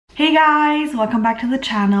Hey guys, welcome back to the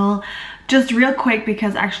channel. Just real quick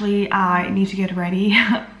because actually I need to get ready.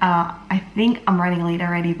 I think I'm running late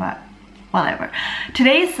already, but whatever.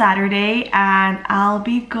 Today is Saturday and I'll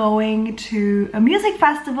be going to a music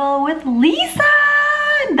festival with Lisa.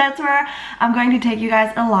 That's where I'm going to take you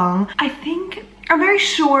guys along. I'm very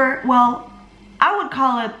sure, well, I would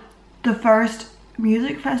call it the first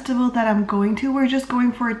music festival that I'm going to. We're just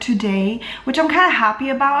going for it today, which I'm kind of happy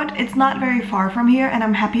about. It's not very far from here and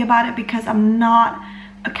I'm happy about it because I'm not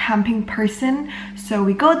a camping person. So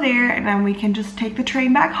we go there and then we can just take the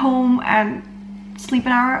train back home and sleep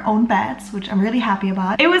in our own beds, which I'm really happy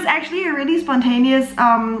about. It was actually a really spontaneous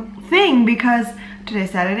thing because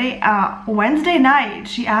today's Saturday. Wednesday night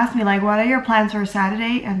she asked me like, what are your plans for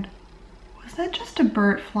Saturday? And was that just a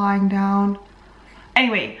bird flying down?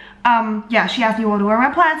 Anyway, yeah, she asked me what were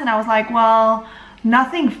my plans and I was like, well,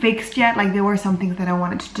 nothing fixed yet. Like there were some things that I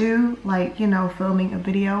wanted to do, like, you know, filming a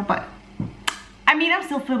video, but I mean, I'm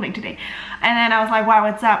still filming today. And then I was like, wow,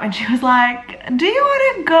 what's up? And she was like, do you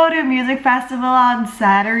want to go to a music festival on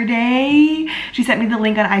Saturday? She sent me the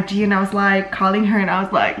link on IG and I was like calling her and I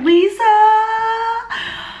was like, Lisa,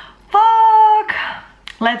 fuck,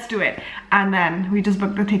 let's do it. And then we just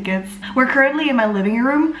booked the tickets. We're currently in my living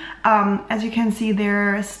room. As you can see,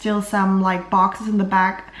 there are still some like boxes in the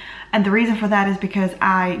back. And the reason for that is because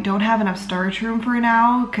I don't have enough storage room for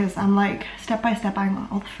now because I'm like step by step buying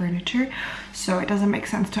all the furniture. So it doesn't make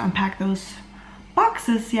sense to unpack those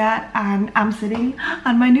boxes yet. And I'm sitting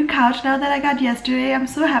on my new couch now that I got yesterday. I'm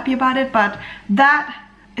so happy about it, but that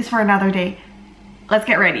is for another day. Let's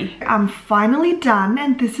get ready. I'm finally done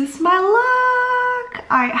and this is my look.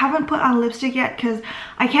 I haven't put on lipstick yet because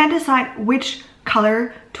I can't decide which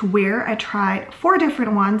color to wear. I tried 4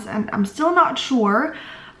 different ones and I'm still not sure.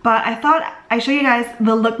 But I thought I'd show you guys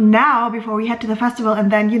the look now before we head to the festival and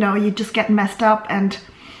then, you know, you just get messed up and it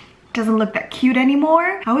doesn't look that cute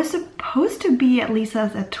anymore. I was supposed to be at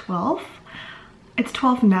Lisa's at 12. It's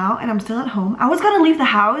 12 now and I'm still at home. I was gonna leave the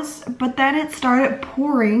house, but then it started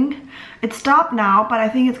pouring. It stopped now, but I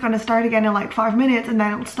think it's gonna start again in like 5 minutes and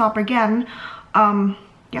then it'll stop again.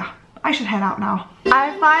 Yeah, I should head out now.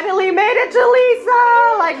 I finally made it to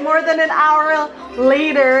Lisa! Like more than an hour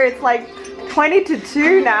later. It's like 20 to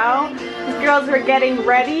 2 now. These girls were getting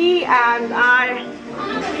ready and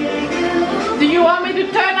Do you want me to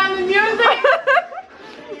turn on the music?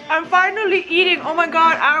 I'm finally eating. Oh my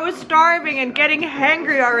god, I was starving and getting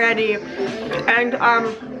hangry already. And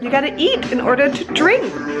you gotta eat in order to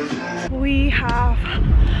drink. We have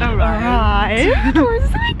arrived. We're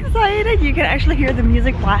so excited. You can actually hear the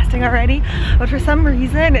music blasting already. But for some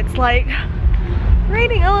reason it's like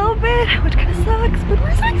raining a little bit, which kind of sucks, but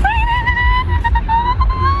we're so excited.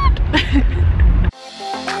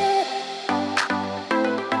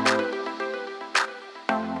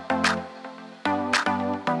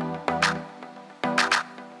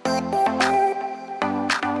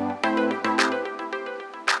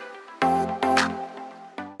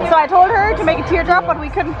 So I told her to make a teardrop, but we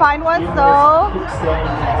couldn't find one, so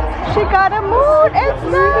she got a mood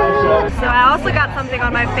instead. So I also got something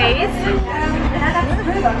on my face.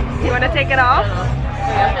 You want to take it off?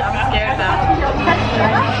 I'm scared now.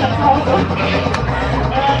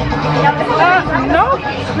 No,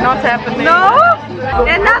 Not happening. no,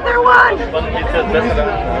 another one.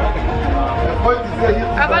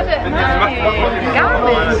 How about it? Got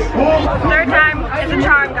it. Third time is a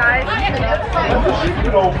charm, guys.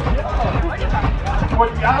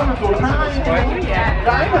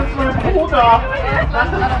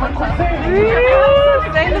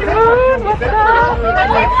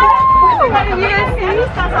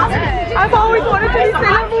 I've always wanted to be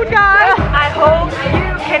Sailor Moon, guys. I hope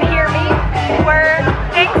you can hear me.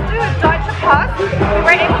 Thanks to Deutsche Post, we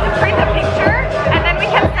were able to print a picture and then we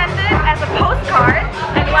can send it as a postcard.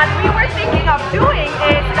 And what we were thinking of doing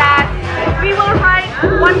is that we will write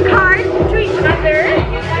one card to each other.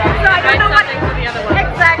 So I don't know what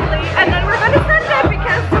exactly, and then we're going to send it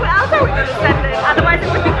because who else are we going to send it? Otherwise it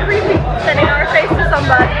would be creepy sending our face to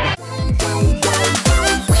somebody.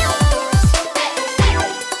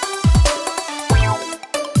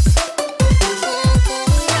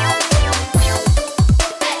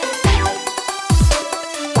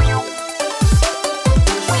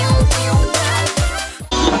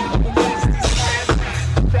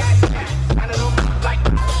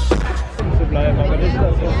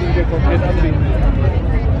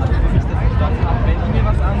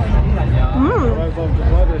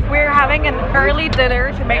 We're having an early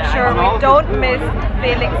dinner to make sure we don't miss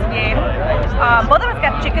Felix's game. Both of us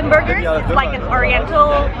got chicken burgers. It's like an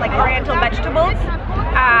oriental vegetables,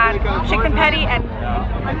 and chicken patty and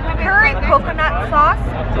curry coconut sauce.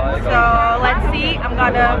 So let's see. I'm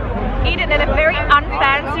gonna eat it in a very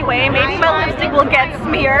unfancy way. Maybe my lipstick will get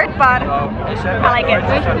smeared, but I like it.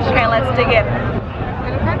 Okay, let's dig in.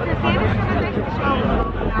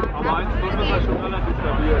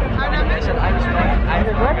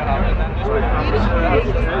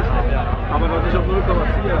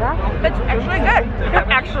 It's actually good.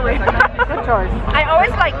 Actually. Good choice. I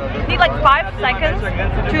always need 5 seconds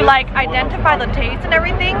to identify the taste and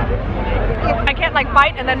everything. I can't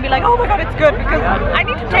bite and then be like, oh my god, it's good, because I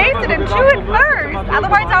need to taste it and chew it first.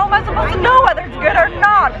 Otherwise, how am I supposed to know whether it's good or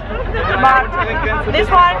not? But this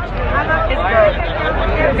one is good.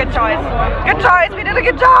 Good choice. Good choice. We did a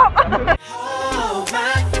good job. Oh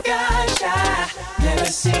my gosh, I've never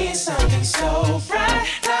seen something so bright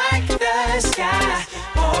like the sky.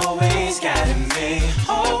 Always guiding me.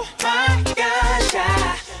 Oh my gosh,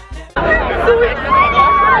 I'm so excited.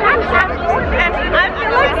 And I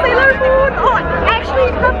feel like Sailor Moon. Oh, actually,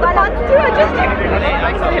 it's not the month too. I just really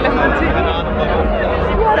like Sailor Moon too.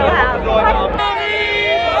 So happy.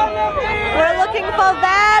 We're looking for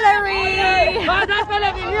Valerie.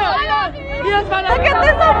 Look at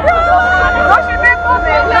this umbrella. Wash your hands on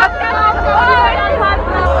it. Let's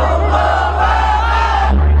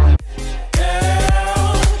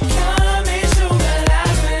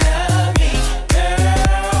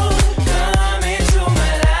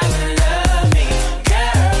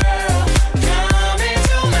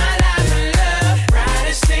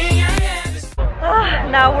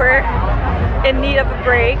Now we're in need of a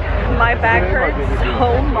break. My back hurts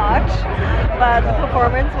so much, but the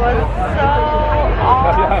performance was so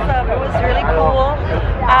awesome. It was really cool,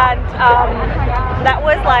 and that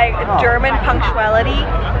was German punctuality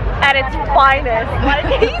at its finest.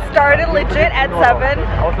 He started legit at 7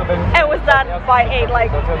 and was done by 8,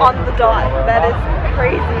 on the dot. That is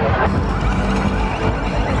crazy.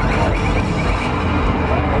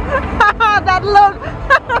 That look.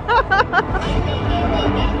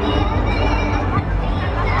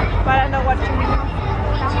 But I know what you mean.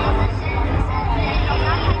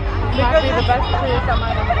 Because the best food I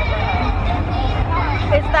might have ever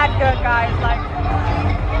had. It's that good, guys.